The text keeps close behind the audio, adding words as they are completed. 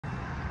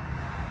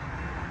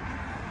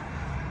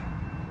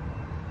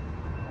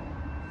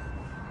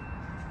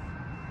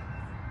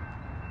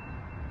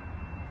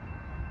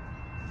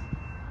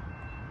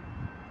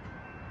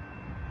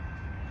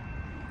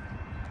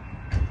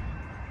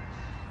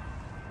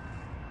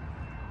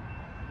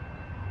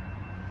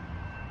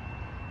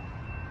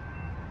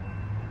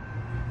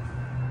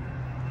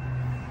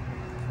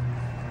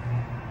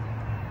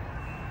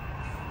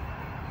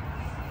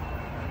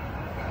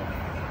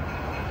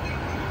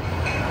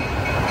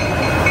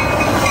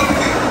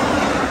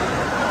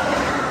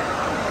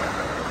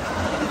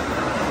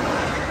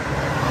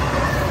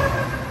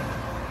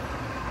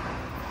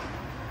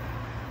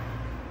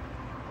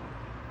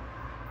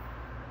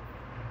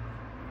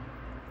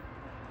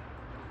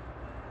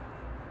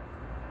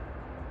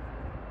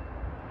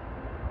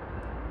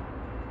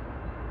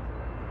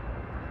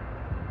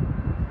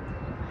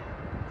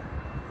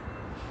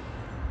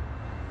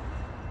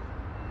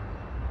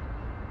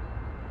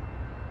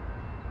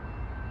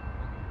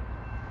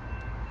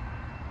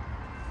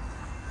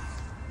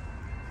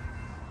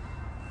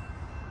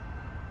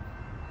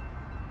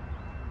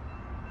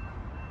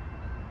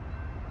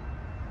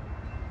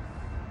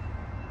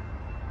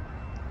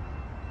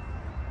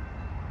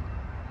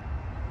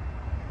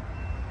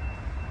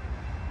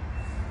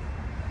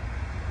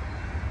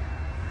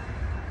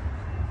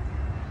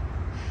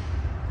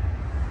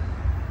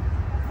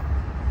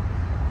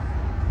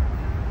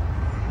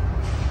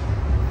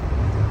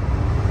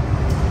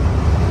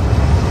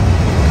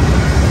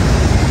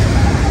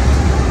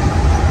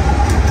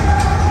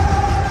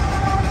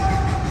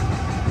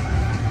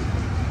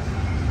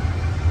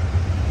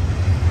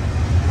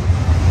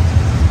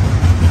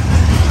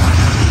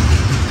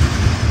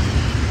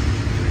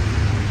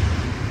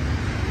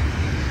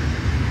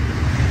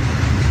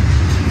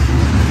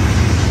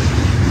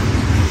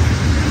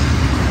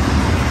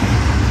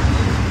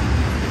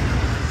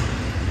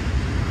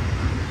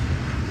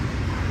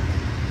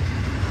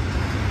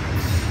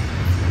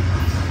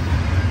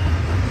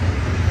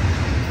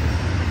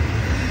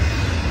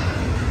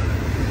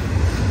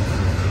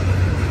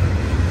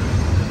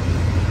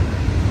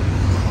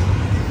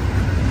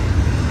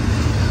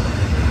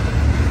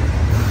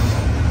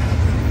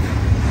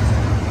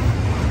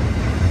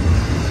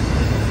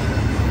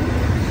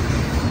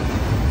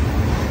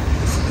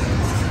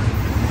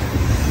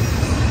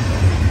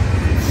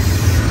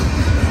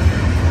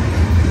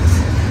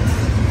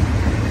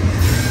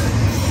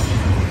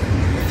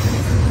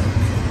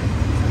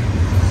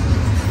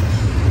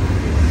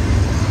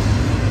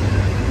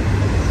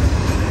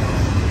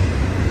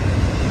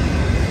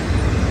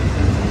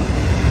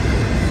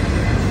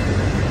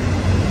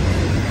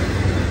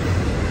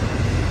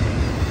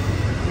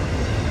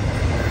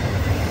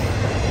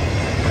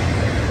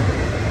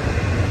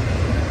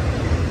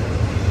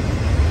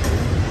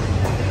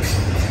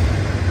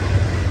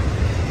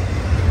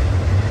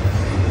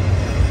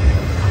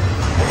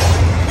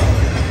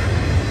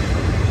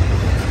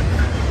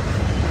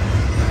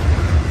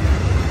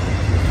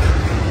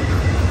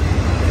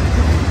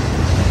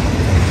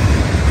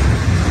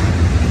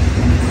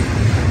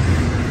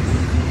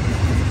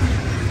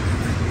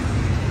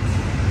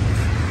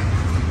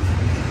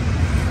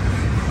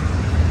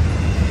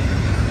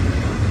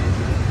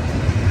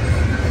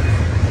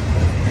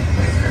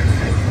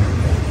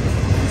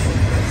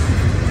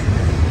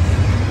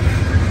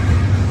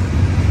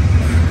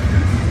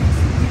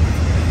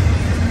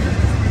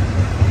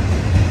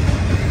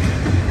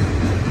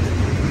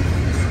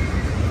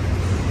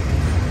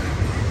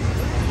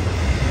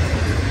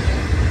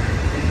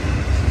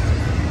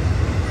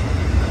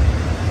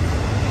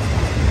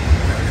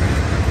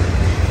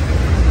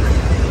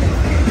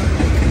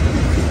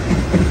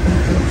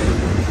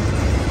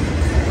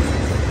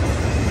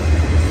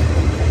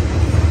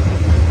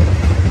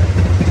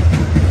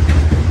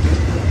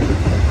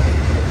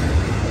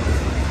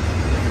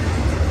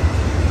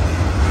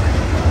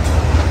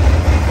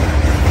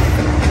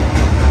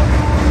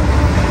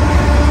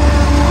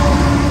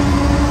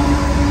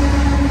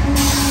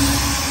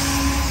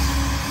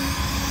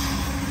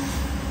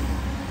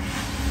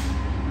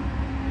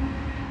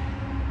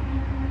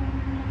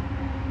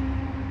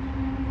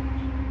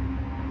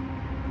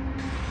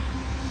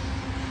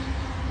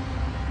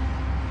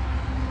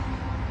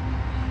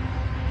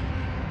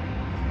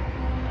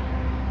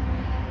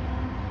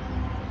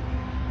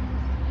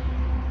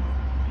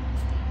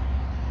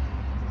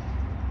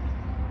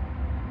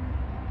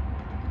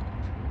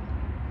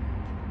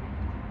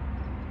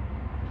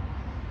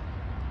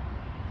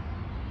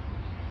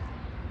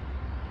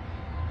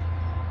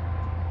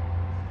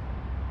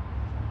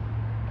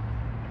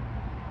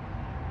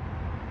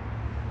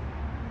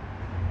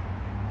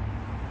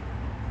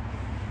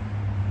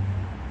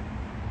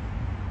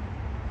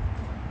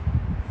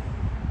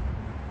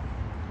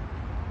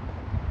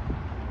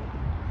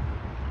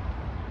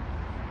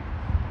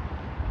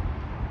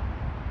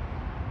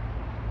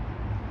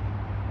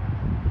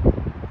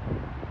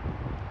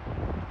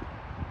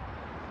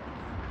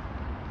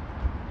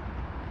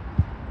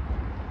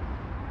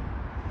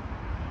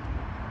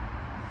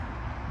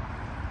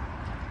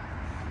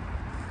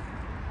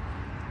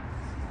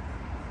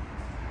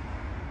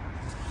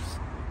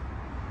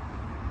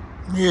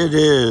It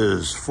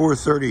is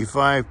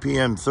 4:35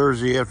 p.m.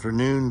 Thursday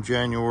afternoon,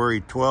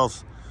 January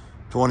 12th,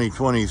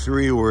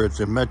 2023. We're at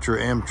the Metra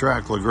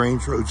Amtrak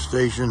LaGrange Road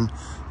station,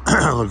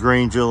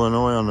 LaGrange,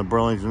 Illinois, on the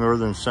Burlington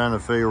Northern Santa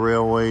Fe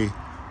Railway,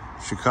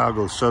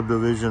 Chicago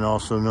subdivision,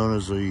 also known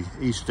as the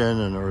East End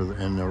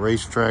and the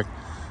Racetrack.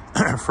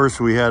 First,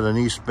 we had an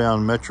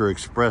eastbound Metra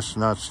Express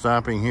not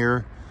stopping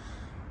here.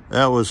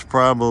 That was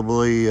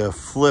probably a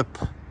flip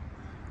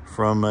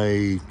from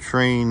a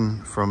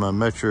train from a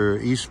Metra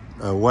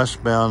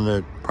westbound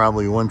that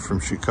probably went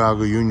from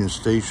Chicago Union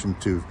Station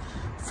to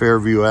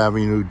Fairview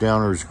Avenue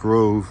Downers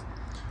Grove,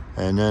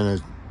 and then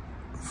it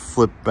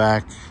flipped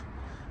back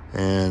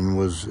and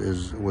was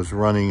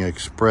running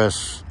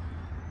express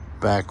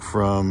back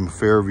from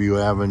Fairview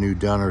Avenue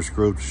Downers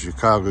Grove to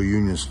Chicago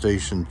Union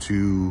Station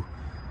to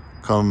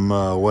come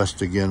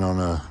west again on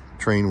a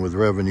train with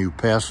revenue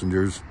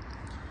passengers.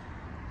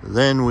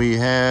 Then we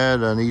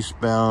had an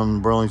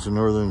eastbound Burlington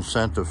Northern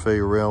Santa Fe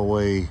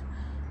Railway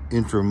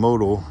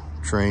intermodal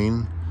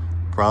train,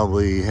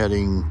 probably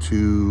heading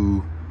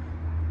to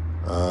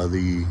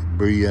the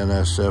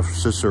BNSF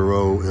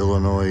Cicero,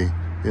 Illinois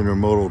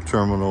intermodal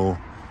terminal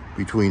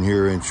between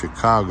here and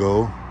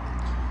Chicago.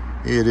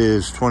 It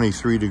is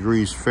 23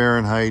 degrees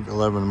Fahrenheit,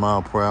 11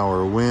 mile per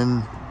hour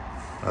wind.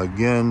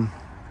 Again,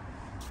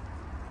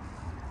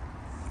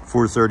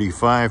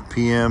 4:35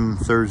 p.m.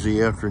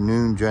 Thursday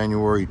afternoon,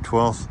 January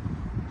 12th,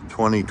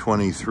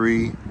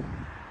 2023.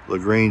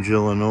 LaGrange,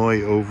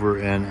 Illinois, over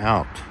and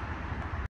out.